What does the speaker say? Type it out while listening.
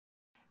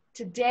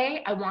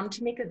Today, I wanted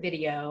to make a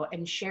video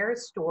and share a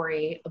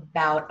story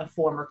about a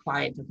former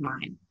client of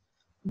mine.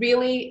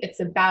 Really, it's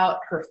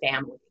about her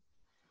family.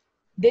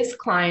 This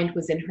client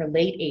was in her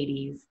late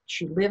 80s.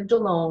 She lived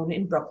alone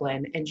in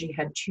Brooklyn and she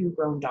had two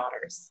grown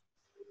daughters.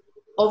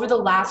 Over the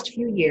last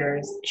few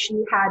years,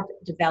 she had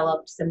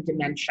developed some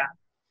dementia.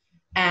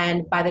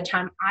 And by the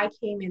time I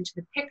came into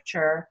the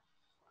picture,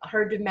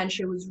 her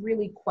dementia was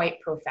really quite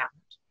profound.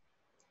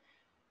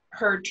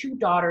 Her two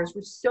daughters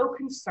were so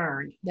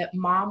concerned that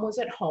mom was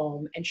at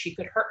home and she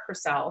could hurt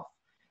herself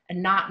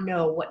and not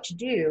know what to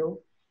do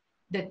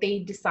that they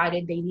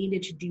decided they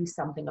needed to do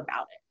something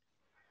about it.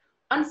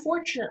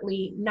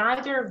 Unfortunately,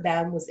 neither of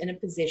them was in a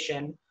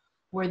position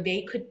where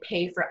they could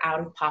pay for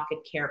out-of-pocket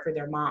care for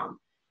their mom.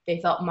 They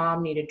felt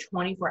mom needed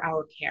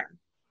 24-hour care,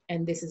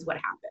 and this is what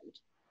happened.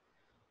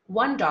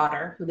 One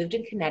daughter, who lived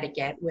in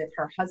Connecticut with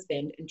her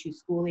husband and two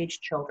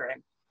school-aged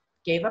children,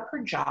 gave up her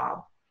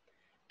job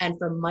and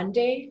from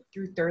Monday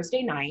through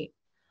Thursday night,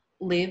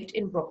 lived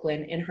in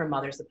Brooklyn in her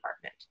mother's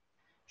apartment.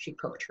 She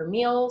cooked her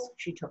meals,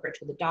 she took her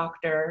to the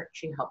doctor,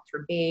 she helped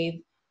her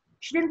bathe.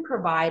 She didn't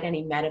provide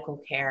any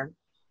medical care.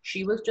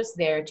 She was just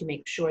there to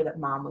make sure that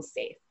mom was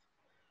safe.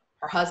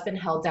 Her husband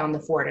held down the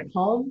fort at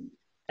home,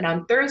 and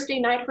on Thursday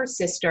night, her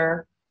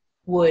sister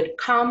would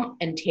come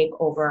and take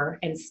over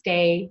and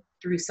stay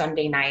through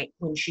Sunday night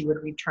when she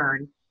would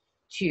return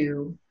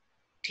to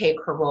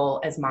take her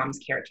role as mom's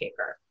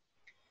caretaker.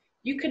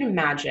 You can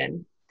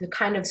imagine the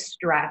kind of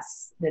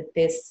stress that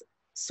this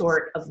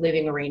sort of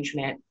living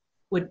arrangement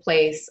would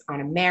place on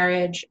a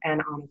marriage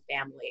and on a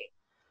family.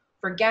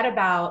 Forget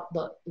about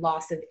the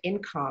loss of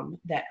income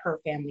that her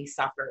family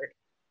suffered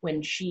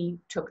when she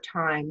took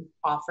time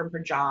off from her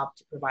job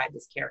to provide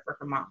this care for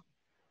her mom.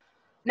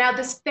 Now,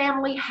 this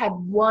family had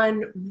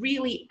one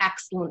really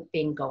excellent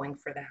thing going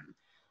for them.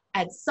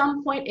 At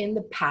some point in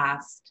the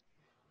past,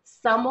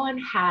 someone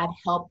had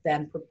helped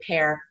them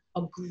prepare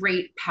a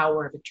great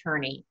power of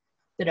attorney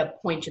that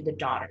appointed the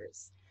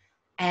daughters.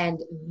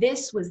 And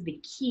this was the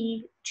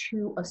key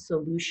to a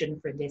solution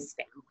for this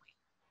family.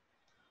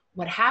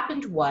 What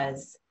happened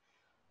was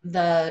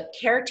the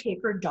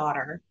caretaker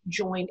daughter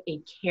joined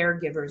a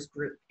caregivers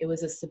group. It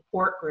was a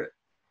support group.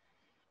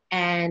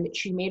 And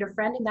she made a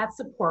friend in that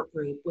support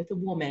group with a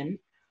woman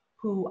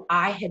who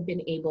I had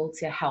been able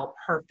to help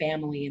her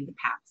family in the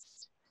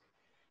past.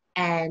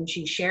 And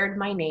she shared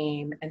my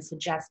name and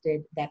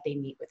suggested that they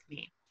meet with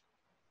me.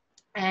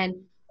 And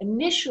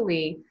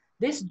initially,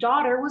 this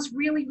daughter was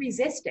really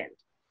resistant.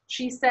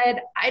 She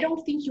said, "I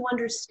don't think you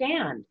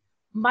understand.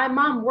 My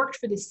mom worked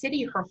for the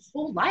city her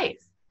whole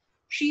life.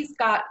 She's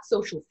got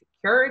Social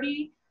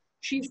Security.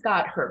 She's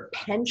got her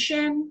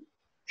pension.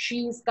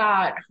 She's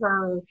got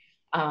her,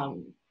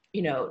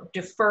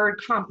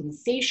 deferred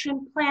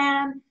compensation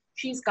plan.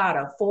 She's got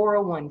a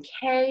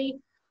 401k.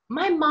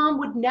 My mom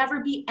would never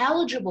be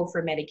eligible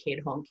for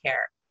Medicaid home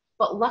care.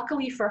 But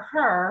luckily for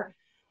her,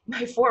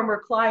 my former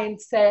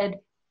client said,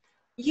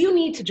 you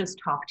need to just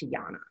talk to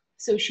Yana."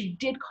 So she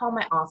did call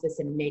my office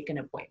and make an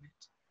appointment.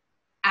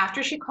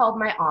 After she called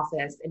my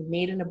office and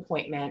made an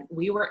appointment,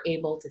 we were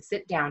able to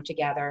sit down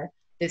together.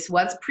 This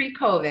was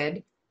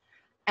pre-COVID,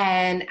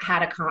 and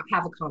have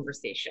a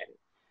conversation.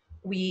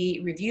 We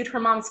reviewed her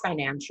mom's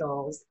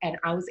financials, and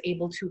I was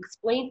able to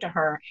explain to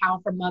her how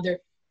her mother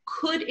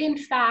could in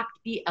fact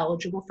be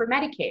eligible for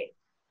Medicaid.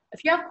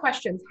 If you have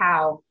questions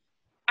how,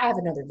 I have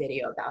another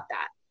video about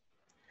that.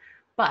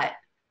 But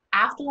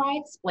after I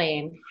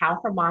explained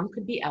how her mom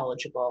could be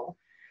eligible,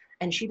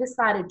 and she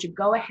decided to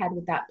go ahead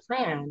with that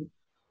plan,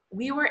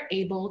 we were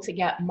able to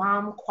get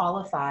mom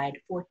qualified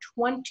for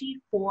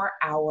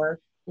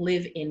 24-hour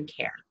live-in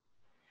care.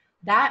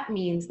 That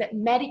means that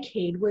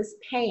Medicaid was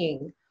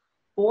paying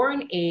for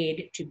an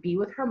aide to be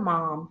with her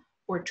mom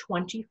for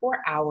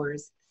 24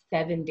 hours,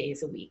 7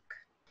 days a week.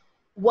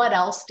 What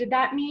else did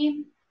that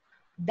mean?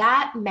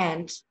 That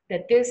meant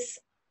that this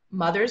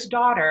mother's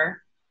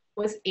daughter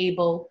was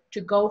able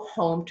to go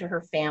home to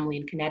her family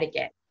in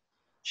Connecticut.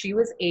 She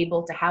was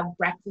able to have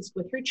breakfast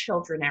with her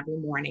children every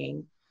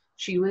morning.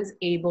 She was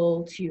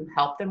able to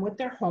help them with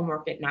their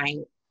homework at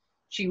night.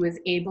 She was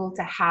able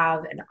to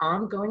have an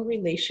ongoing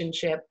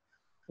relationship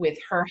with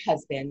her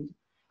husband.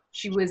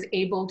 She was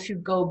able to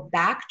go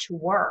back to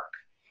work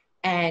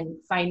and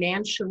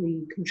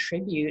financially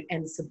contribute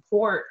and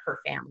support her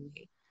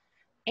family.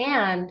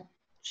 And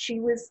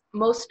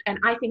and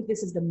I think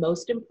this is the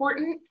most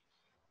important,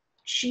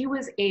 she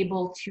was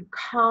able to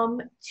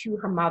come to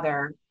her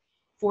mother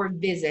for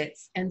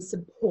visits and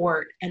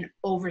support and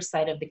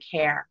oversight of the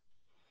care.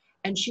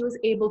 And she was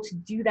able to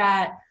do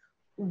that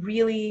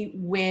really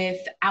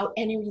without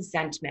any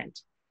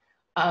resentment,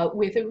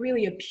 with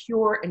a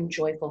pure and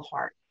joyful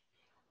heart.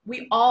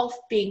 We all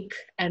think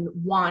and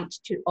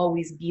want to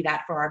always be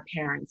that for our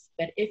parents,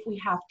 but if we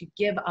have to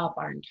give up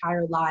our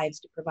entire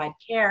lives to provide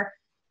care,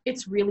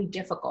 it's really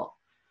difficult.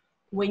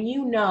 When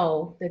you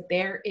know that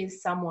there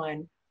is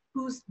someone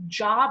whose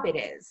job it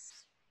is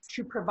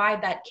to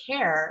provide that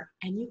care,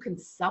 and you can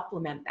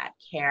supplement that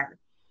care,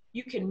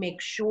 you can make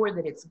sure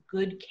that it's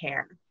good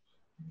care,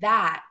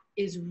 that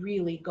is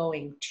really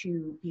going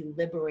to be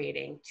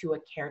liberating to a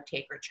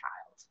caretaker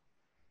child.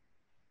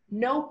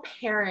 No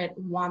parent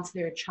wants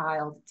their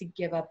child to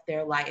give up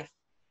their life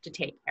to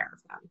take care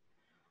of them.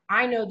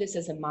 I know this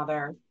as a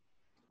mother.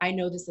 I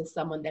know this as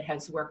someone that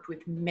has worked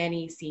with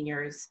many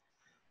seniors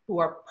who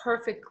are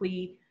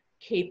perfectly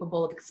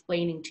capable of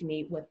explaining to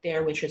me what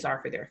their wishes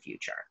are for their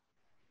future.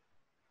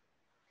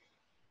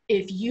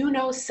 If you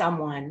know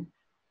someone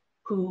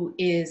who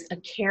is a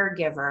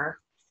caregiver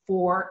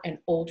for an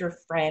older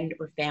friend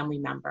or family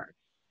member,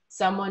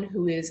 someone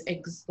who is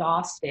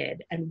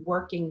exhausted and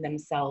working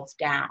themselves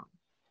down,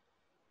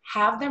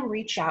 have them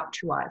reach out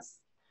to us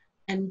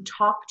and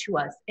talk to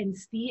us and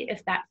see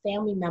if that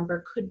family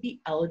member could be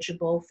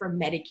eligible for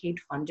Medicaid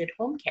funded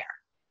home care.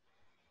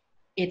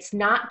 It's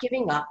not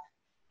giving up,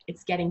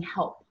 it's getting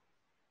help.